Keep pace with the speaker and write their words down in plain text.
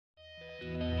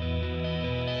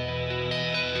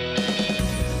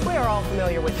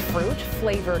familiar with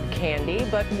fruit-flavored candy,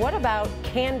 but what about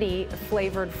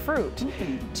candy-flavored fruit?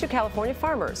 Two California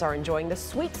farmers are enjoying the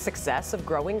sweet success of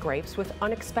growing grapes with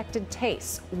unexpected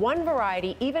tastes. One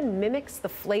variety even mimics the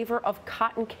flavor of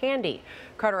cotton candy.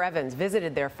 Carter Evans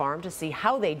visited their farm to see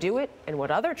how they do it and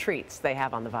what other treats they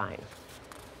have on the vine.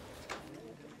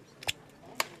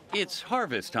 It's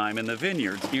harvest time in the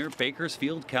vineyards near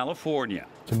Bakersfield, California.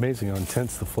 It's amazing how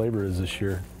intense the flavor is this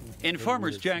year. And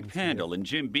farmers Jack Pandel and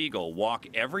Jim Beagle walk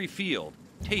every field,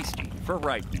 tasting for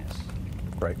ripeness.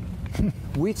 Right.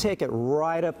 We take it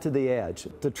right up to the edge.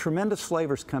 The tremendous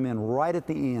flavors come in right at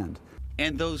the end.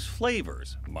 And those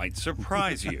flavors might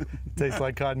surprise you. Tastes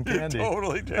like cotton candy. It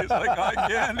totally tastes like cotton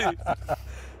candy.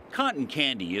 Cotton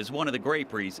candy is one of the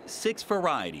Grapery's 6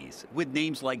 varieties. With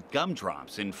names like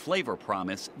Gumdrops and Flavor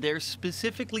Promise, they're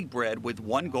specifically bred with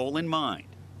one goal in mind: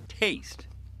 taste.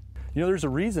 You know, there's a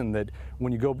reason that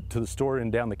when you go to the store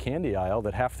and down the candy aisle,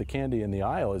 that half the candy in the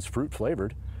aisle is fruit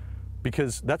flavored,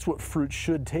 because that's what fruit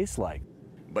should taste like.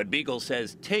 But Beagle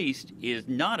says taste is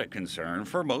not a concern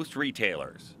for most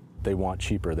retailers. They want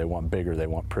cheaper, they want bigger, they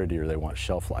want prettier, they want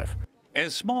shelf life.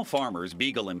 As small farmers,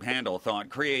 Beagle and Pandel thought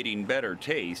creating better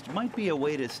taste might be a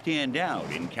way to stand out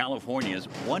in California's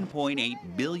 $1.8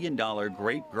 billion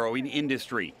grape growing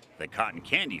industry. The cotton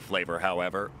candy flavor,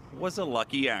 however, was a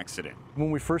lucky accident.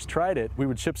 When we first tried it, we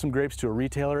would ship some grapes to a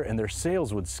retailer and their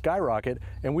sales would skyrocket,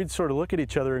 and we'd sort of look at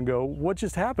each other and go, what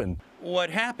just happened? What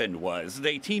happened was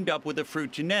they teamed up with a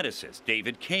fruit geneticist,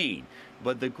 David Kane,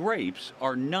 but the grapes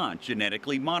are not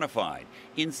genetically modified.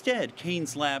 Instead,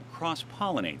 Kane's lab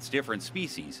cross-pollinates different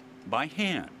species by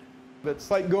hand. It's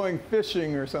like going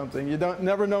fishing or something. You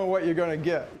never know what you're going to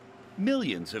get.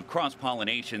 Millions of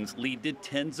cross-pollinations lead to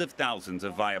tens of thousands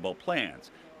of viable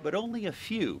plants, but only a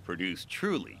few produce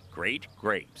truly great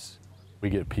grapes. We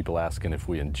get people asking if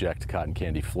we inject cotton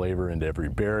candy flavor into every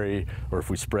berry, or if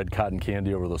we spread cotton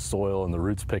candy over the soil and the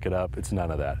roots pick it up. It's none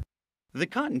of that. The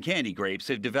cotton candy grapes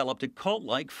have developed a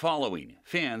cult-like following.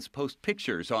 Fans post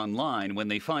pictures online when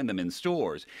they find them in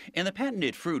stores, and the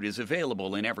patented fruit is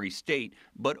available in every state,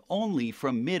 but only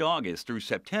from mid-August through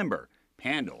September.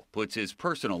 Pandel puts his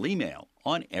personal email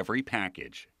on every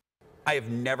package. I have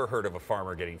never heard of a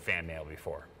farmer getting fan mail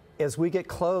before. As we get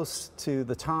close to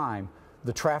the time,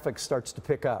 the traffic starts to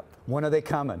pick up. When are they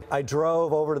coming? I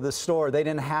drove over to the store, they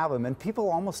didn't have them, and people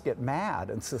almost get mad.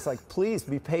 And it's just like, please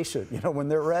be patient. You know, when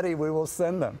they're ready, we will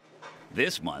send them.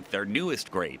 This month, their newest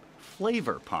grape,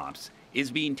 Flavor Pops, is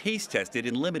being taste tested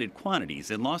in limited quantities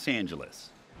in Los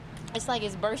Angeles. It's like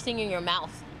it's bursting in your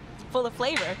mouth, full of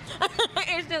flavor.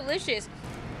 It's delicious.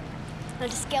 On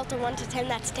a scale to 1 to 10,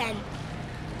 that's 10.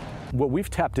 What we've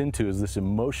tapped into is this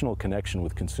emotional connection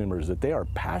with consumers, that they are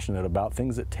passionate about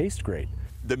things that taste great.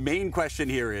 The main question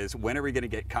here is, when are we going to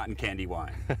get cotton candy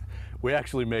wine? We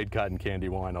actually made cotton candy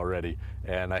wine already,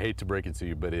 and I hate to break it to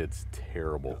you, but it's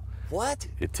terrible. What?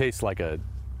 It tastes like a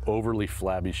overly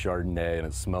flabby Chardonnay, and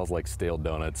it smells like stale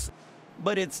donuts.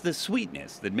 But it's the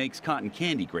sweetness that makes cotton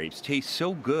candy grapes taste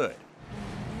so good.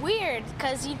 Weird,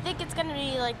 because you think it's going to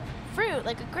be like fruit,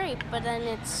 like a grape, but then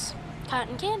it's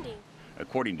cotton candy.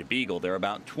 According to Beagle, they're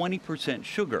about 20%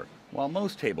 sugar, while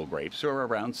most table grapes are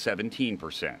around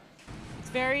 17%. It's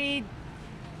very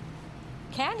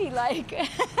candy-like.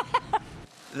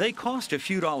 They cost a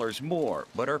few dollars more,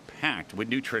 but are packed with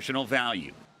nutritional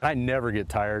value. I never get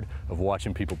tired of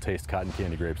watching people taste cotton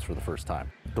candy grapes for the first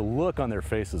time. The look on their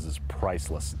faces is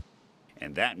priceless.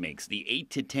 And that makes the 8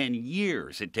 to 10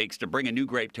 years it takes to bring a new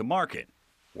grape to market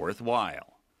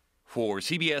worthwhile. For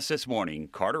CBS This Morning,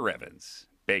 Carter Evans,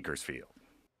 Bakersfield.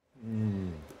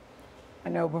 I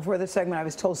know before this segment I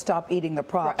was told stop eating the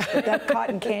props, but that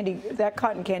cotton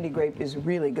candy grape is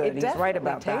really good. It He's right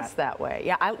about tastes that way.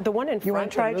 Yeah, the one in front, You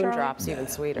want to try, the Charlie? Moondrop's even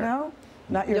sweeter. No?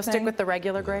 Not your You'll thing? stick with the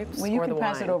regular grapes Well, you or can the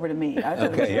pass wine? it over to me.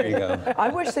 Okay, here you go. I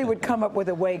wish they would come up with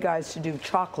a way, guys, to do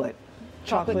chocolate.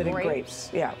 Chocolate and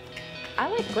grapes. Yeah. I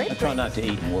like grape I try not to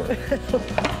eat and work.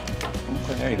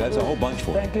 There you go. That's a whole bunch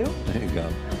for you. Thank you. There you go.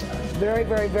 Very,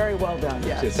 very, very well done.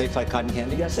 Does it taste like cotton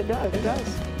candy? Yes, it does. It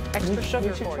does. Extra sugar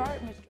you should for try you. it.